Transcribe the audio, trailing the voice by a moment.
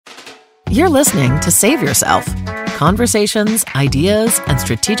You're listening to Save Yourself. Conversations, ideas, and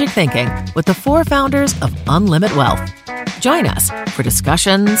strategic thinking with the 4 founders of Unlimit Wealth. Join us for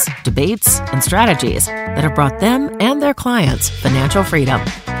discussions, debates, and strategies that have brought them and their clients financial freedom,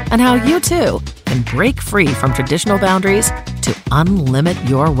 and how you too can break free from traditional boundaries to unlimit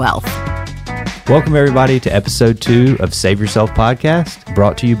your wealth. Welcome everybody to episode 2 of Save Yourself podcast,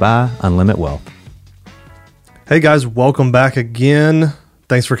 brought to you by Unlimit Wealth. Hey guys, welcome back again.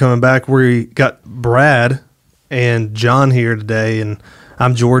 Thanks for coming back. We got Brad and John here today, and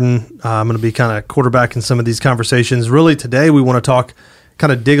I'm Jordan. I'm going to be kind of quarterbacking some of these conversations. Really, today we want to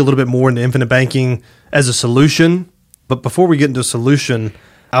kind of dig a little bit more into infinite banking as a solution. But before we get into a solution,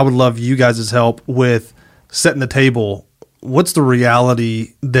 I would love you guys' help with setting the table. What's the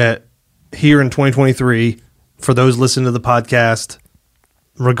reality that here in 2023, for those listening to the podcast,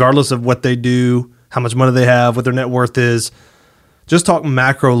 regardless of what they do, how much money they have, what their net worth is, just talk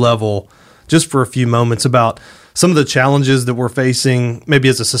macro level just for a few moments about some of the challenges that we're facing, maybe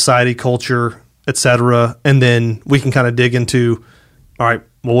as a society, culture, et cetera. And then we can kind of dig into, all right,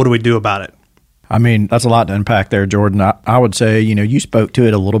 well, what do we do about it? I mean, that's a lot to unpack there, Jordan. I would say, you spoke to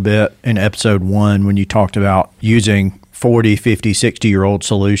it a little bit in episode 1 when you talked about using 40, 50, 60-year-old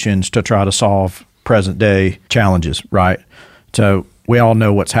solutions to try to solve present day challenges, right? So we all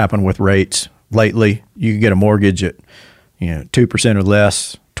know what's happened with rates lately. You can get a mortgage at 2% or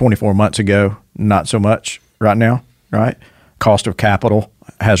less 24 months ago, not so much right now, right? Cost of capital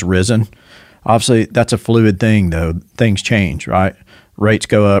has risen. Obviously, that's a fluid thing, though. Things change, right? Rates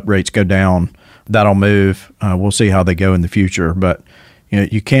go up, rates go down. That'll move. We'll see how they go in the future. But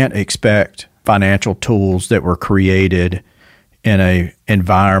you can't expect financial tools that were created in an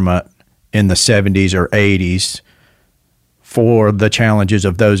environment in the 70s or 80s for the challenges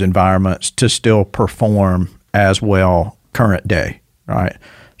of those environments to still perform as well current day, right?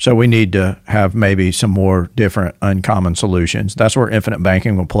 So we need to have maybe some more different uncommon solutions. That's where infinite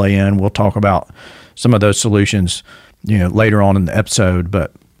banking will play in. We'll talk about some of those solutions, later on in the episode,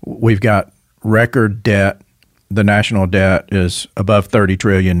 but we've got record debt. The national debt is above 30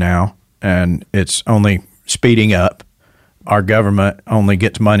 trillion now, and it's only speeding up. Our government only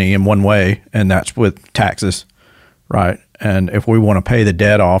gets money in one way, and that's with taxes, right? And if we want to pay the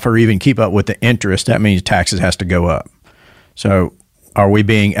debt off or even keep up with the interest, that means taxes has to go up. So are we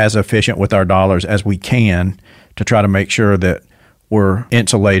being as efficient with our dollars as we can to try to make sure that we're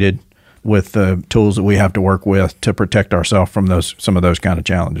insulated with the tools that we have to work with to protect ourselves from some of those kind of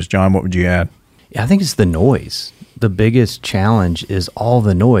challenges? John, what would you add? Yeah, I think it's the noise. The biggest challenge is all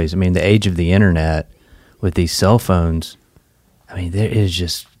the noise. I mean, the age of the internet with these cell phones, it's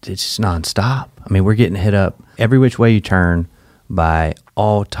just nonstop. I mean, we're getting hit up every which way you turn by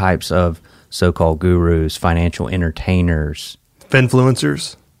all types of so-called gurus, financial entertainers.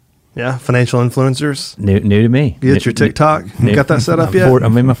 Influencers. Yeah, financial influencers. New to me. You get your TikTok? You got that set up yet?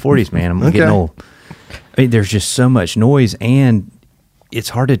 I'm in my 40s, man. I'm getting old. I mean, there's just so much noise, and it's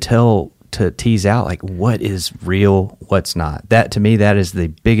hard to tease out, like, what is real, what's not. That, to me, that is the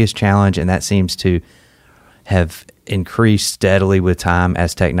biggest challenge, and that seems to have increased steadily with time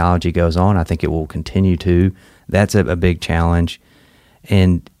as technology goes on. I think it will continue to. That's a big challenge.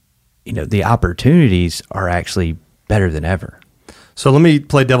 And, the opportunities are actually better than ever. So let me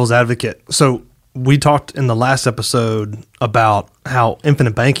play devil's advocate. So we talked in the last episode about how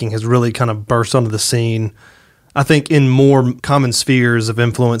infinite banking has really kind of burst onto the scene, I think, in more common spheres of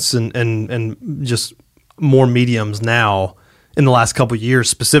influence and just more mediums now in the last couple of years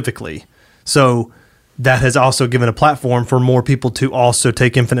specifically. So that has also given a platform for more people to also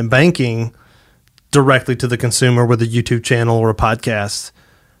take infinite banking directly to the consumer with a YouTube channel or a podcast.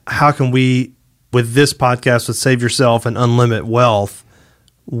 How can we, with this podcast, with Save Yourself and Unlimit Wealth,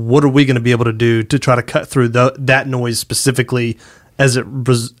 what are we going to be able to do to try to cut through that noise specifically as it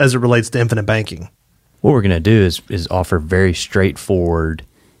relates to infinite banking? What we're going to do is offer very straightforward,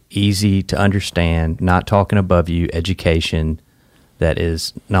 easy to understand, not talking above you education that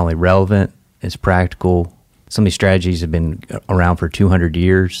is not only relevant, it's practical. Some of these strategies have been around for 200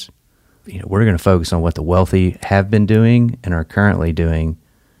 years. We're going to focus on what the wealthy have been doing and are currently doing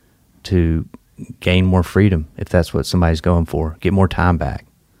to gain more freedom, if that's what somebody's going for, get more time back.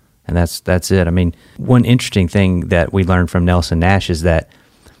 And that's it. I mean, one interesting thing that we learned from Nelson Nash is that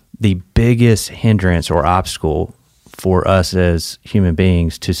the biggest hindrance or obstacle for us as human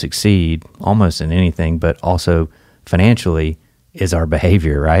beings to succeed almost in anything, but also financially, is our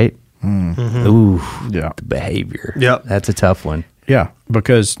behavior, right? Mm-hmm. Ooh, yeah. The behavior. Yep. That's a tough one. Yeah,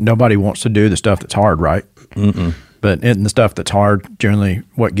 because nobody wants to do the stuff that's hard, right? Mm-mm. But in the stuff that's hard, generally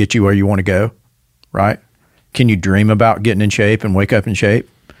what gets you where you want to go, right? Can you dream about getting in shape and wake up in shape?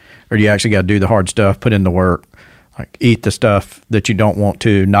 Or do you actually got to do the hard stuff, put in the work, like eat the stuff that you don't want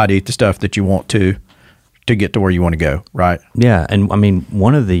to, not eat the stuff that you want to get to where you want to go, right? Yeah, and I mean,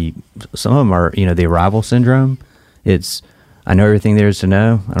 some of them are, the arrival syndrome. It's, I know everything there is to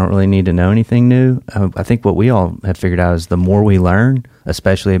know. I don't really need to know anything new. I think what we all have figured out is the more we learn,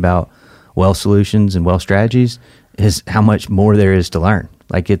 especially about wealth solutions and wealth strategies, is how much more there is to learn.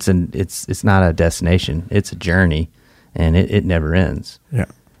 Like it's not a destination, it's a journey, and it never ends. Yeah.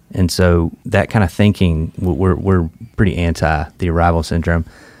 And so that kind of thinking, we're pretty anti the arrival syndrome.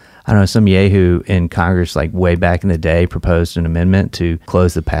 I don't know, some yahoo in Congress, like way back in the day, proposed an amendment to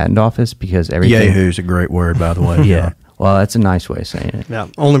close the patent office because everything. Yahoo's a great word, by the way. Yeah. Well, that's a nice way of saying it. Yeah.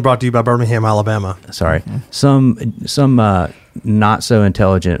 Only brought to you by Birmingham, Alabama. Sorry. Some not so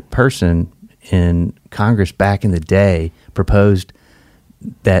intelligent person in Congress back in the day proposed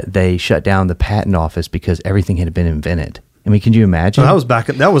that they shut down the patent office because everything had been invented. I mean, can you imagine? So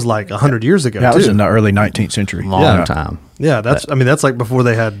that was like 100 years ago. That was in the early 19th century. Long time. Yeah, that's like before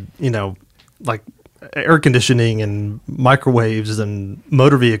they had, like air conditioning and microwaves and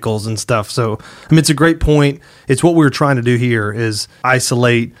motor vehicles and stuff. So, it's a great point. It's what we were trying to do here is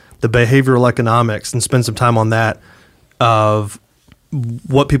isolate the behavioral economics and spend some time on that of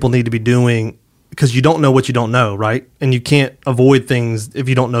what people need to be doing, because you don't know what you don't know, right? And you can't avoid things if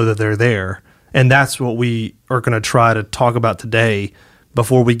you don't know that they're there. And that's what we are going to try to talk about today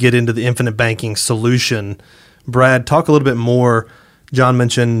before we get into the infinite banking solution. Brad, talk a little bit more. John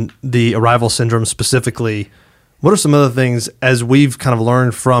mentioned the arrival syndrome specifically. What are some other things, as we've kind of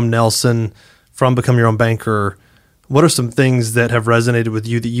learned from Nelson, from Become Your Own Banker, what are some things that have resonated with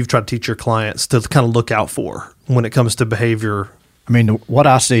you that you've tried to teach your clients to kind of look out for when it comes to behavior? What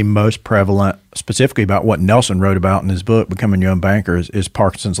I see most prevalent, specifically about what Nelson wrote about in his book, Becoming Your Own Banker, is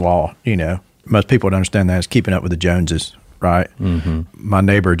Parkinson's Law. Most people would understand that as keeping up with the Joneses, right? Mm-hmm. My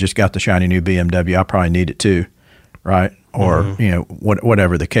neighbor just got the shiny new BMW. I probably need it too, right? Or,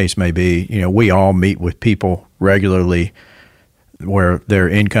 whatever the case may be. We all meet with people regularly where their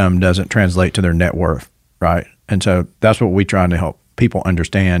income doesn't translate to their net worth, right? And so that's what we're trying to help people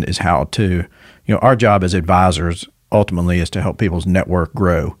understand is how to, our job as advisors ultimately is to help people's net worth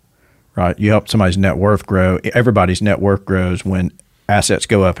grow, right? You help somebody's net worth grow. Everybody's net worth grows when assets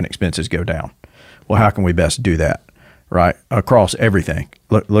go up and expenses go down. Well, how can we best do that, right? Across everything.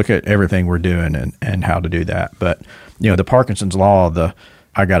 Look at everything we're doing and how to do that. But, the Parkinson's Law,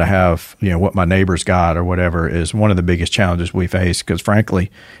 I got to have, what my neighbor's got or whatever is one of the biggest challenges we face because,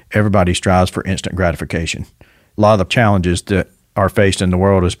 frankly, everybody strives for instant gratification. A lot of the challenges that are faced in the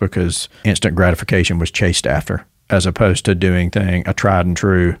world is because instant gratification was chased after, as opposed to doing a tried and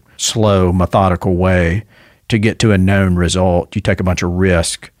true, slow, methodical way to get to a known result. You take a bunch of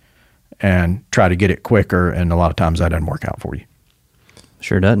risk and try to get it quicker, and a lot of times that doesn't work out for you.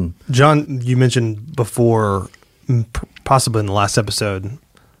 Sure doesn't. John, you mentioned before, possibly in the last episode,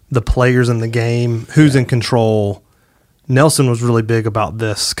 the players in the game, who's in control. Nelson was really big about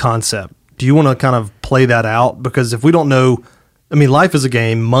this concept. Do you want to kind of play that out? Because if we don't know, life is a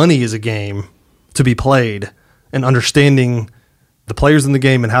game, money is a game to be played, and understanding the players in the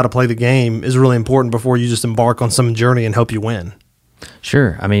game and how to play the game is really important before you just embark on some journey and help you win.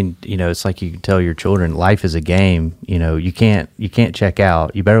 Sure. It's like you can tell your children life is a game. You can't check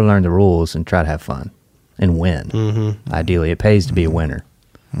out. You better learn the rules and try to have fun and win. Mm-hmm. Ideally, it pays to be a winner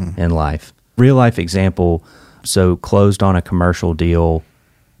in life. Real life example. So closed on a commercial deal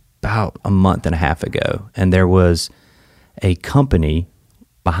about a month and a half ago, and there was a company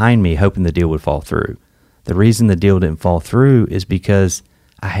behind me hoping the deal would fall through. The reason the deal didn't fall through is because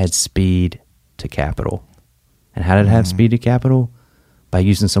I had speed to capital. And how did I have speed to capital? By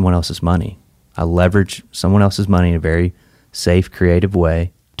using someone else's money. I leveraged someone else's money in a very safe, creative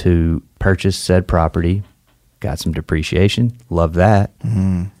way to purchase said property, got some depreciation, love that.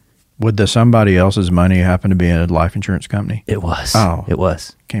 Mm-hmm. Would the somebody else's money happen to be in a life insurance company? It was. Oh. It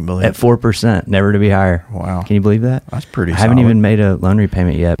was. Can't believe At 4%, never to be higher. Wow. Can you believe that? That's pretty I haven't solid. even made a loan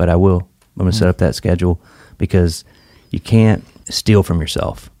repayment yet, but I will. I'm going to set up that schedule because you can't steal from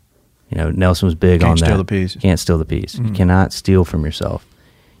yourself. Nelson was big on that. Can't steal the peace. Can't steal the peace. You cannot steal from yourself.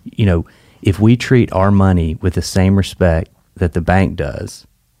 If we treat our money with the same respect that the bank does,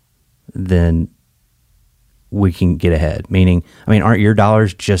 then we can get ahead. Meaning, aren't your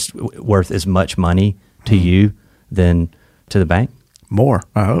dollars just worth as much money to you than to the bank? More,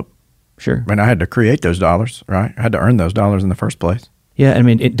 I hope. Sure. I had to create those dollars, right? I had to earn those dollars in the first place. Yeah,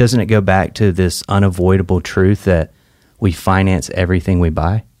 doesn't it go back to this unavoidable truth that we finance everything we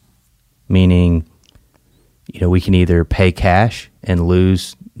buy? Meaning, we can either pay cash and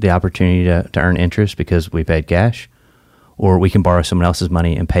lose the opportunity to earn interest because we paid cash, or we can borrow someone else's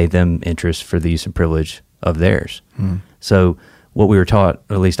money and pay them interest for the use and privilege of theirs. So what we were taught,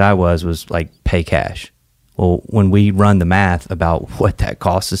 or at least I was like pay cash. Well, when we run the math about what that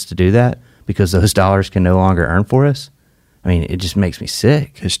costs us to do that, because those dollars can no longer earn for us, I mean, it just makes me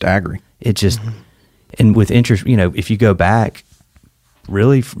sick. It's staggering. It just, and with interest, if you go back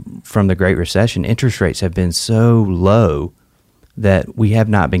really from the Great Recession, interest rates have been so low that we have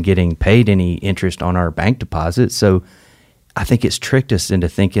not been getting paid any interest on our bank deposits. So I think it's tricked us into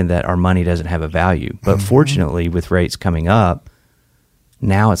thinking that our money doesn't have a value. But fortunately, with rates coming up,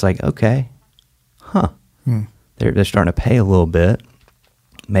 now it's like, okay, they're starting to pay a little bit.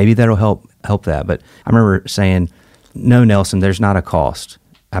 Maybe that'll help that. But I remember saying, no, Nelson, there's not a cost.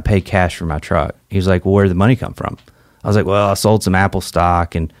 I pay cash for my truck. He was like, well, where did the money come from? I was like, well, I sold some Apple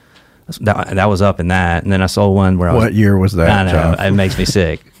stock, and that was up in that. And then I sold one where What year was that, I know, John? it makes me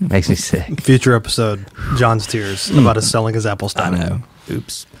sick. Makes me sick. Future episode, John's tears about us selling his Apple stock. I know.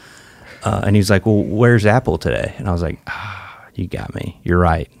 Oops. And he was like, well, where's Apple today? And I was like, you got me. You're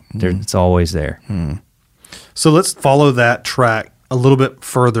right. It's always there. So let's follow that track a little bit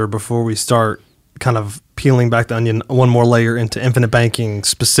further before we start kind of peeling back the onion one more layer into infinite banking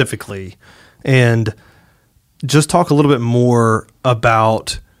specifically, and just talk a little bit more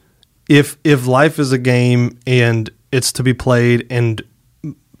about if life is a game and it's to be played and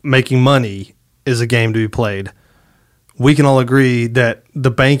making money is a game to be played, we can all agree that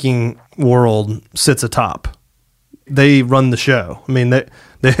the banking world sits atop. They run the show. I mean,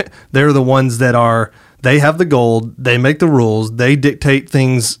 they're the ones that they have the gold, they make the rules, they dictate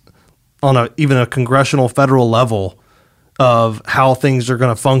things on even a congressional federal level of how things are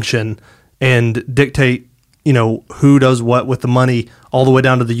going to function and dictate, who does what with the money all the way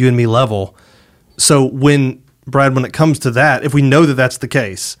down to the you and me level. So when it comes to that, if we know that that's the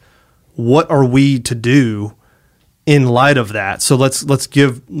case, what are we to do in light of that? So let's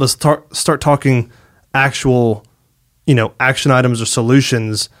start talking actual, action items or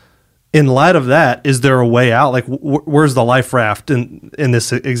solutions. In light of that, is there a way out? Like, where's the life raft in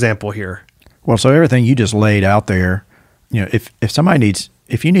this example here? Well, so everything you just laid out there,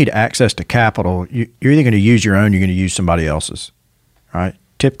 if you need access to capital, you're either going to use your own, you're going to use somebody else's, right?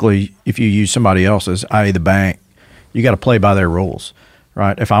 Typically, if you use somebody else's, i.e. the bank, you got to play by their rules,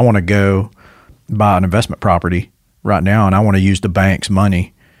 right? If I want to go buy an investment property right now and I want to use the bank's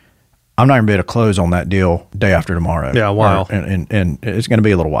money, I'm not going to be able to close on that deal day after tomorrow. Yeah, a while. And it's going to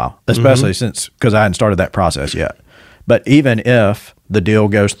be a little while, especially because I hadn't started that process yet. But even if the deal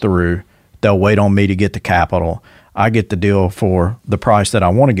goes through, they'll wait on me to get the capital. I get the deal for the price that I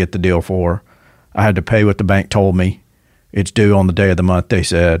want to get the deal for. I had to pay what the bank told me. It's due on the day of the month, they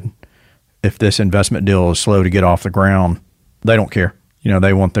said. If this investment deal is slow to get off the ground, they don't care.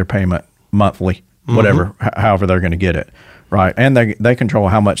 They want their payment monthly, whatever, however they're going to get it. Right, and they control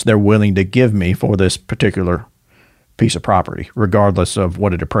how much they're willing to give me for this particular piece of property, regardless of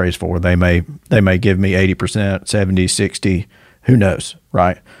what it appraised for. They may give me 80%, 70, 60, who knows,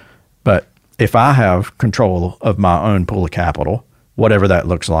 right? But if I have control of my own pool of capital, whatever that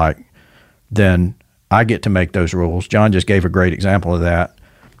looks like, then I get to make those rules. John just gave a great example of that.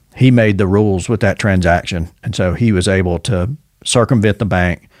 He made the rules with that transaction, and so he was able to circumvent the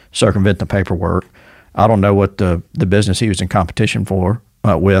bank, circumvent the paperwork. I don't know what the business he was in competition for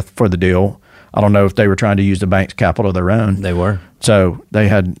the deal. I don't know if they were trying to use the bank's capital of their own. They were. So they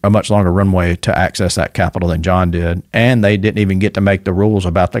had a much longer runway to access that capital than John did. And they didn't even get to make the rules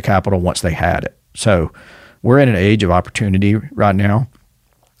about the capital once they had it. So we're in an age of opportunity right now,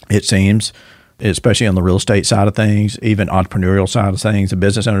 it seems, especially on the real estate side of things, even entrepreneurial side of things, the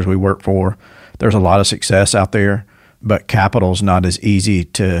business owners we work for. There's a lot of success out there, but capital's not as easy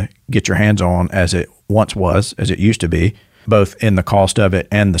to get your hands on as it once was, as it used to be, both in the cost of it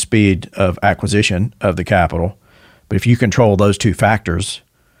and the speed of acquisition of the capital. But if you control those two factors,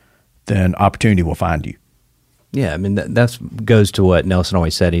 then opportunity will find you. Yeah, I mean that goes to what Nelson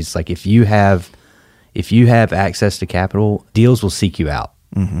always said. He's like, if you have access to capital, deals will seek you out,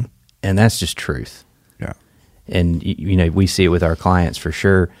 and that's just truth. Yeah, and we see it with our clients for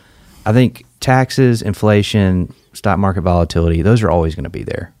sure. I think taxes, inflation, stock market volatility, those are always going to be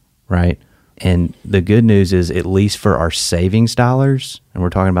there, right? And the good news is, at least for our savings dollars, and we're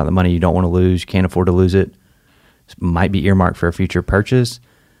talking about the money you don't want to lose, you can't afford to lose it, might be earmarked for a future purchase.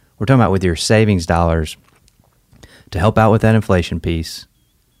 We're talking about with your savings dollars to help out with that inflation piece,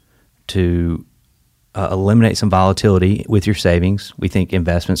 to eliminate some volatility with your savings. We think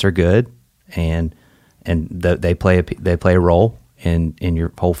investments are good, and they play a role in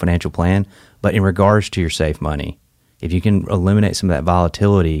your whole financial plan. But in regards to your safe money, if you can eliminate some of that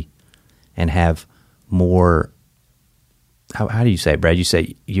volatility and have more how do you say it, Brad? You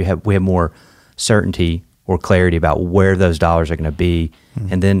say we have more certainty or clarity about where those dollars are going to be.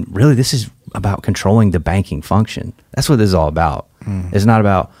 And then really this is about controlling the banking function. That's what this is all about. It's not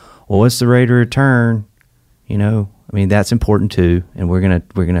about, well, what's the rate of return? That's important too. And we're going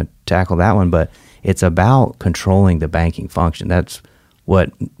to tackle that one, but it's about controlling the banking function. That's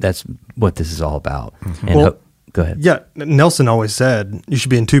what this is all about. And go ahead. Yeah. Nelson always said you should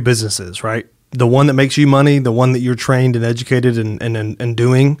be in two businesses, right? The one that makes you money, the one that you're trained and educated and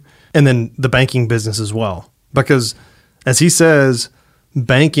doing, and then the banking business as well. Because as he says,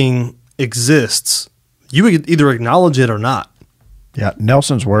 banking exists. You either acknowledge it or not. Yeah.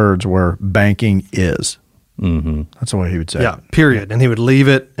 Nelson's words were banking is. Mm-hmm. That's the way he would say it. Yeah, period. And he would leave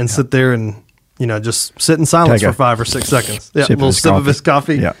it and sit there and, just sit in silence for 5 or 6 seconds. Yeah, a little sip of his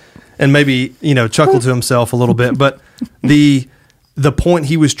coffee. Yeah. And maybe, chuckle to himself a little bit. But the point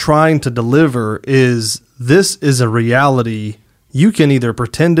he was trying to deliver is this is a reality. You can either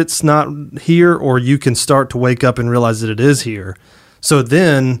pretend it's not here or you can start to wake up and realize that it is here. So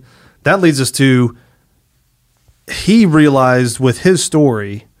then that leads us to, he realized with his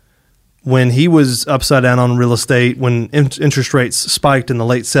story when he was upside down on real estate, when interest rates spiked in the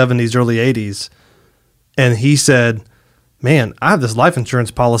late 70s, early 80s, and he said, man, I have this life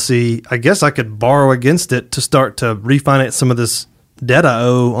insurance policy. I guess I could borrow against it to start to refinance some of this debt I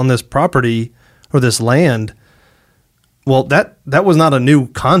owe on this property or this land. Well, that was not a new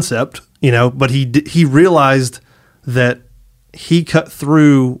concept, but he realized that he cut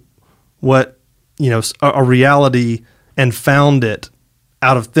through what, a reality and found it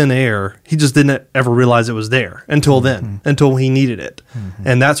out of thin air. He just didn't ever realize it was there until then, until he needed it. Mm-hmm.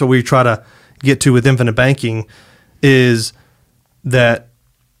 And that's what we try to get to with infinite banking is that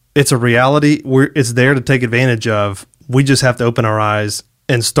it's a reality. It's there to take advantage of. We just have to open our eyes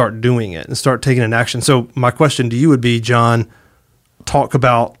and start doing it and start taking an action. So my question to you would be, John, talk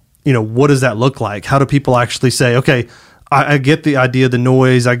about, what does that look like? How do people actually say, okay, I get the idea, the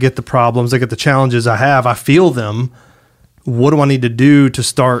noise, I get the problems, I get the challenges I have, I feel them. What do I need to do to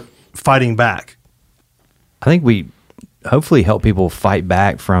start fighting back? I think we hopefully help people fight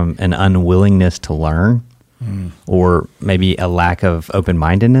back from an unwillingness to learn or maybe a lack of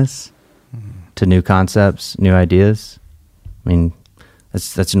open-mindedness to new concepts, new ideas.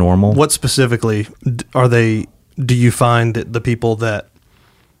 That's normal. What specifically do you find that the people that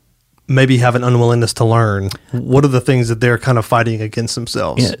maybe have an unwillingness to learn, what are the things that they're kind of fighting against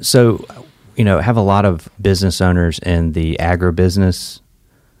themselves? Yeah, so, have a lot of business owners in the agribusiness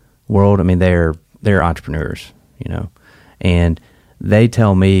world. They're entrepreneurs, and they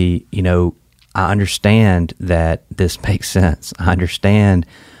tell me, I understand that this makes sense. I understand,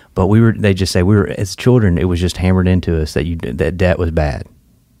 but they just say as children, it was just hammered into us that debt was bad.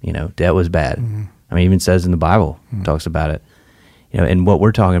 Debt was bad. Mm-hmm. It even says in the Bible, talks about it. And what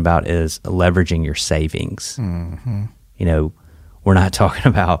we're talking about is leveraging your savings. Mm-hmm. We're not talking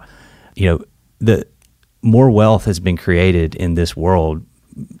about, the more wealth has been created in this world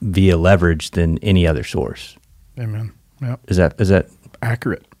via leverage than any other source. Amen. Yep. Is that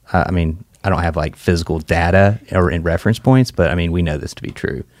accurate? I don't have like physical data or in reference points, but we know this to be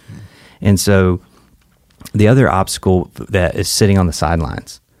true. Mm. And so the other obstacle that is sitting on the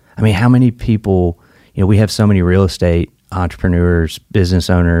sidelines. How many people, we have so many real estate entrepreneurs, business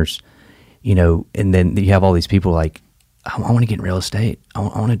owners, and then you have all these people like, I want to get in real estate. I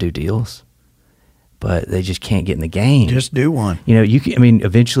want to do deals, but they just can't get in the game. Just do one.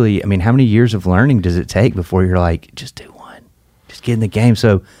 Eventually, how many years of learning does it take before you're like, just do one, just get in the game.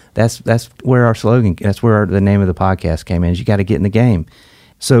 So that's where our slogan, that's where the name of the podcast came in, is you got to get in the game.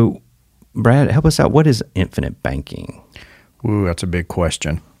 So Brad, help us out. What is infinite banking? Ooh, that's a big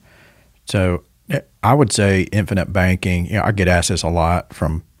question. So I would say infinite banking, I get asked this a lot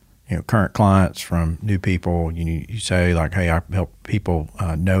from, current clients, from new people. You say like, hey, I help people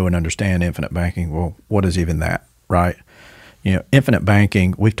know and understand infinite banking. Well, what is even that, right? Infinite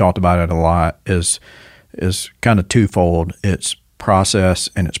banking, we've talked about it a lot, is kind of twofold. It's process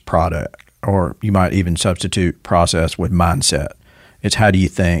and it's product, or you might even substitute process with mindset. It's how do you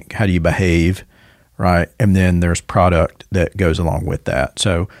think, how do you behave, right? And then there's product that goes along with that.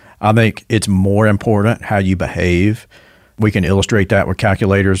 So I think it's more important how you behave. We can illustrate that with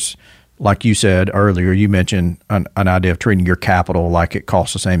calculators. Like you said earlier, you mentioned an idea of treating your capital like it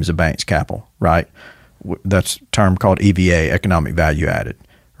costs the same as a bank's capital, right? That's a term called EVA, economic value added,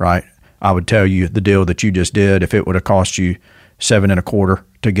 right? I would tell you the deal that you just did, if it would have cost you 7.25%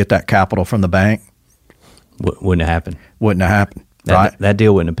 to get that capital from the bank, wouldn't have happened. Wouldn't have happened, right? That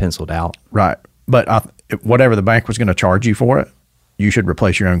deal wouldn't have penciled out. Right. But whatever the bank was going to charge you for it, you should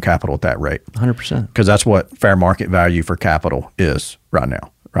replace your own capital at that rate. 100%. Because that's what fair market value for capital is right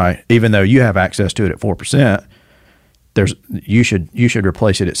now, right? Even though you have access to it at 4%, you should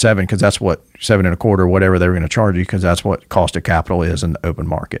replace it at 7%, because that's what 7.25%, whatever they're going to charge you, because that's what cost of capital is in the open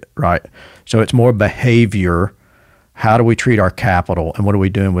market, right? So it's more behavior. How do we treat our capital, and what are we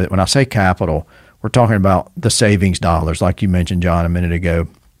doing with it? When I say capital, we're talking about the savings dollars, like you mentioned, John, a minute ago.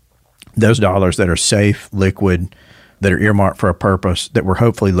 Those dollars that are safe, liquid, that are earmarked for a purpose that we're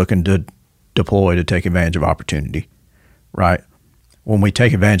hopefully looking to deploy to take advantage of opportunity, right? When we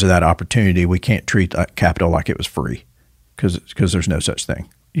take advantage of that opportunity, we can't treat that capital like it was free, because there's no such thing.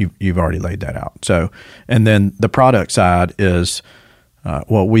 You've already laid that out. So, and then the product side is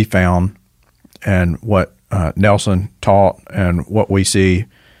what we found and what Nelson taught, and what we see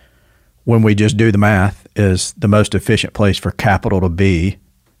when we just do the math is the most efficient place for capital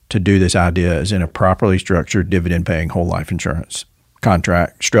to do this idea is in a properly structured dividend-paying whole life insurance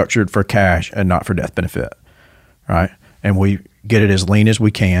contract, structured for cash and not for death benefit, right? And we get it as lean as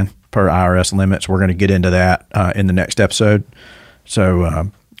we can per IRS limits. We're going to get into that in the next episode.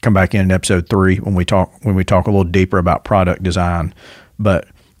 So come back in episode 3 when we talk a little deeper about product design. But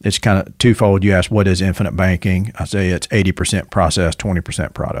it's kind of twofold. You ask, what is infinite banking? I say it's 80% process,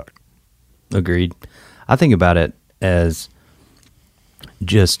 20% product. Agreed. I think about it as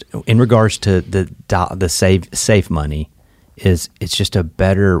just in regards to the safe money, it's just a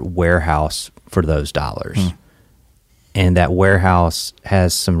better warehouse for those dollars. And that warehouse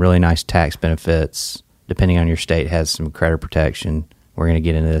has some really nice tax benefits. Depending on your state, has some credit protection. We're going to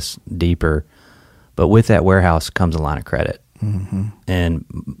get into this deeper. But with that warehouse comes a line of credit. Mm-hmm. And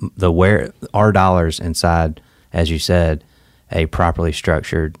our dollars inside, as you said, a properly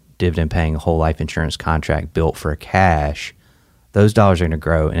structured dividend-paying whole life insurance contract built for cash, those dollars are going to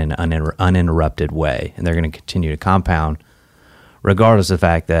grow in an uninterrupted way, and they're going to continue to compound regardless of the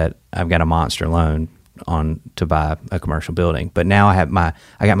fact that I've got a monster loan to buy a commercial building. But now I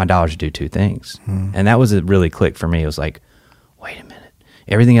got my dollars to do two things. And that was a really click for me. It was like, wait a minute.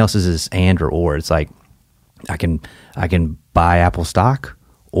 Everything else is this and or. It's like I can buy Apple stock,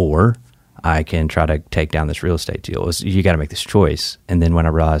 or I can try to take down this real estate deal. You got to make this choice. And then when I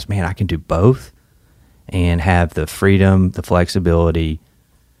realized, man, I can do both and have the freedom, the flexibility,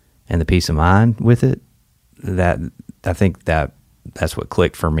 and the peace of mind with it, that I think that's what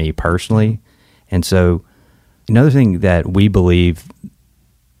clicked for me personally. And so another thing that we believe,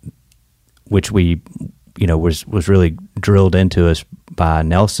 which we, was really drilled into us by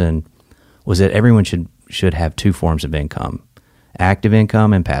Nelson, was that everyone should have two forms of income, active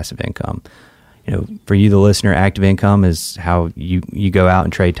income and passive income. For you, the listener, active income is how you go out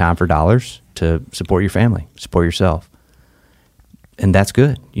and trade time for dollars to support your family, support yourself. And that's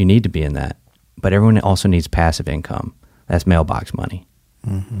good. You need to be in that. But everyone also needs passive income. That's mailbox money.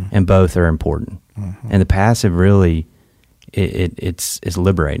 Mm-hmm. And both are important. Mm-hmm. And the passive really, it's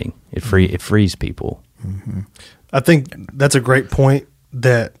liberating. It frees people. Mm-hmm. I think that's a great point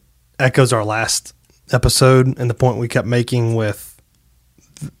that echoes our last episode and the point we kept making with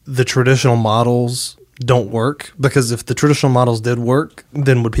the traditional models don't work, because if the traditional models did work,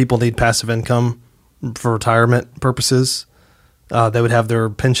 then would people need passive income for retirement purposes? They would have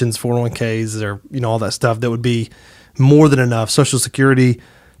their pensions, 401ks, their, all that stuff. That would be more than enough Social Security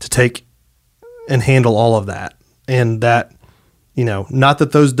to take and handle all of that. And that, not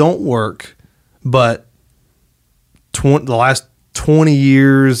that those don't work, but the last 20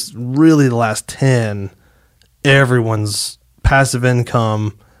 years, really the last 10, everyone's passive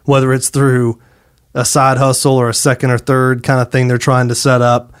income, whether it's through a side hustle or a second or third kind of thing they're trying to set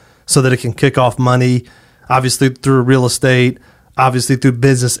up so that it can kick off money, obviously through real estate, obviously through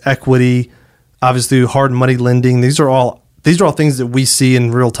business equity, obviously through hard money lending. These are all things that we see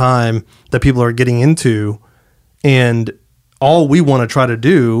in real time that people are getting into. And all we want to try to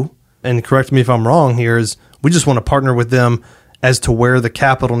do, and correct me if I'm wrong here, is we just want to partner with them as to where the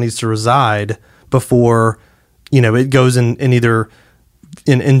capital needs to reside before it goes in either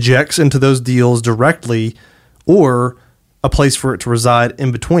injects into those deals directly, or a place for it to reside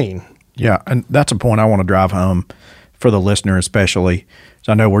in between. Yeah, and that's a point I want to drive home for the listener especially.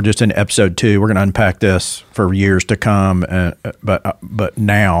 So I know we're just in episode 2. We're going to unpack this for years to come, but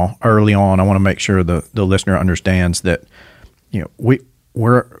now, early on, I want to make sure the listener understands that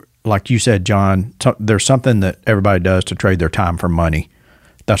we're like you said, John. There's something that everybody does to trade their time for money.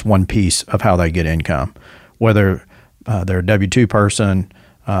 That's one piece of how they get income. Whether they're a W-2 person,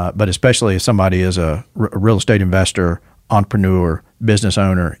 but especially if somebody is a real estate investor, entrepreneur, business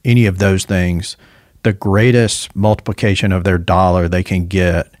owner, any of those things, the greatest multiplication of their dollar they can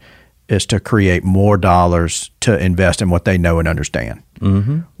get is to create more dollars to invest in what they know and understand,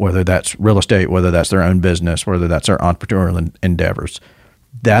 whether that's real estate, whether that's their own business, whether that's their entrepreneurial endeavors.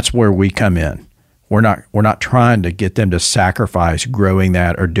 That's where we come in. We're not trying to get them to sacrifice growing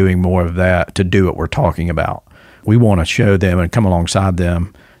that or doing more of that to do what we're talking about. We want to show them and come alongside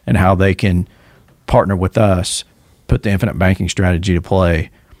them and how they can partner with us, put the infinite banking strategy to play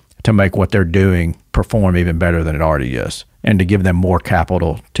to make what they're doing perform even better than it already is, and to give them more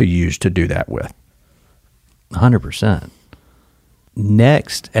capital to use to do that with. 100%.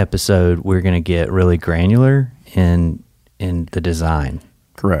 Next episode, we're going to get really granular in the design.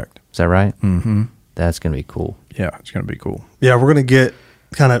 Correct. Is that right? Mm-hmm. That's going to be cool. Yeah, it's going to be cool. Yeah, we're going to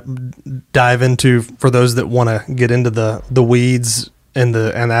kind of dive into, for those that want to get into the weeds and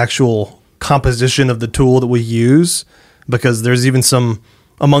the actual composition of the tool that we use, because there's even some,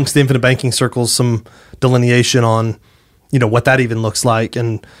 amongst the infinite banking circles, some delineation on, what that even looks like.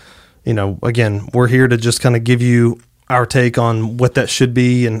 And, again, we're here to just kind of give you our take on what that should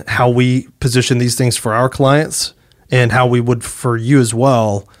be and how we position these things for our clients and how we would for you as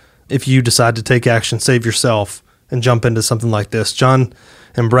well if you decide to take action, save yourself, and jump into something like this. John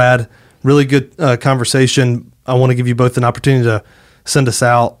and Brad, really good conversation. I want to give you both an opportunity to send us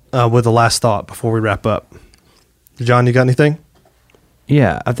out with a last thought before we wrap up. John, you got anything?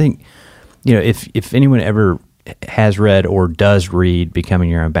 Yeah, I think, if anyone ever has read or does read Becoming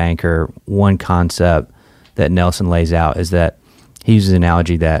Your Own Banker, one concept that Nelson lays out is that he uses the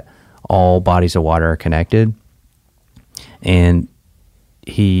analogy that all bodies of water are connected. And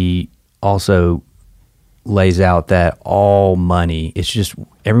he also lays out that all money, it's just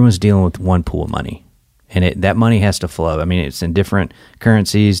everyone's dealing with one pool of money. And that money has to flow. I mean, it's in different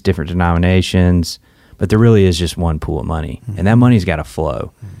currencies, different denominations, but there really is just one pool of money. And that money's got to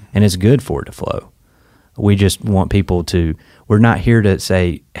flow. And it's good for it to flow. We just want people to, we're not here to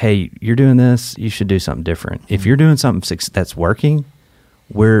say, hey, you're doing this, you should do something different. If you're doing something that's working,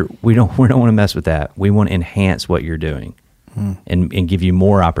 we don't want to mess with that. We want to enhance what you're doing and give you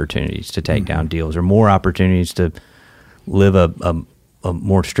more opportunities to take down deals or more opportunities to live a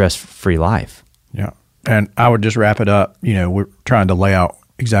more stress-free life. Yeah. And I would just wrap it up. We're trying to lay out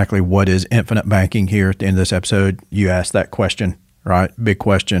exactly what is infinite banking here at the end of this episode. You asked that question, right? Big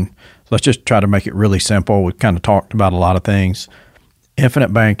question. Let's just try to make it really simple. We've kind of talked about a lot of things.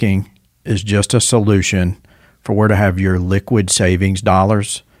 Infinite banking is just a solution for where to have your liquid savings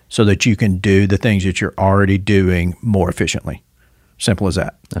dollars so that you can do the things that you're already doing more efficiently. Simple as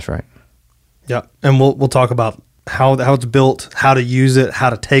that. That's right. Yeah. And we'll talk about how it's built, how to use it, how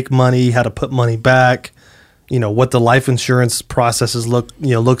to take money, how to put money back, what the life insurance processes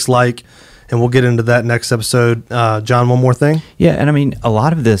looks like. And we'll get into that next episode. John, one more thing? Yeah, and I mean, a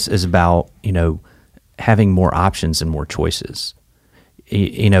lot of this is about, having more options and more choices.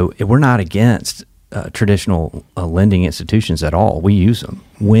 We're not against traditional lending institutions at all. We use them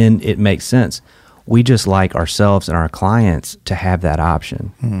when it makes sense. We just like ourselves and our clients to have that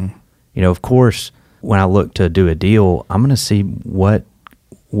option. Mm-hmm. Of course, when I look to do a deal, I'm going to see what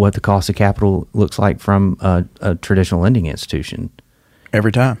the cost of capital looks like from a traditional lending institution.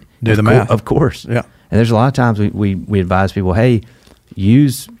 Every time. Do the math. Of course. Yeah. And there's a lot of times we advise people, hey,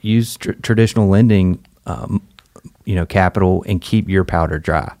 use traditional lending, capital and keep your powder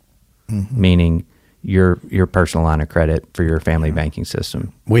dry, meaning your personal line of credit for your family banking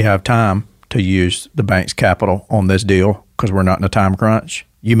system. We have time to use the bank's capital on this deal because we're not in a time crunch.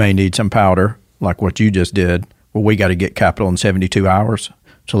 You may need some powder like what you just did. Well, we got to get capital in 72 hours.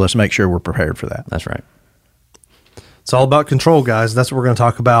 So let's make sure we're prepared for that. That's right. It's all about control, guys. That's what we're going to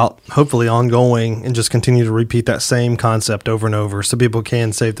talk about, hopefully ongoing, and just continue to repeat that same concept over and over so people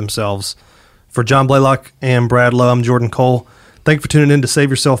can save themselves. For John Blaylock and Brad Lowe, I'm Jordan Cole. Thank you for tuning in to Save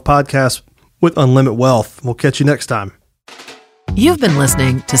Yourself Podcast with Unlimit Wealth. We'll catch you next time. You've been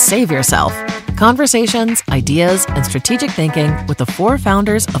listening to Save Yourself, conversations, ideas, and strategic thinking with the 4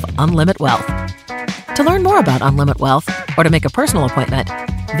 founders of Unlimit Wealth. To learn more about Unlimit Wealth or to make a personal appointment,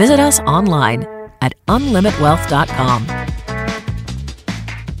 visit us online at unlimitwealth.com.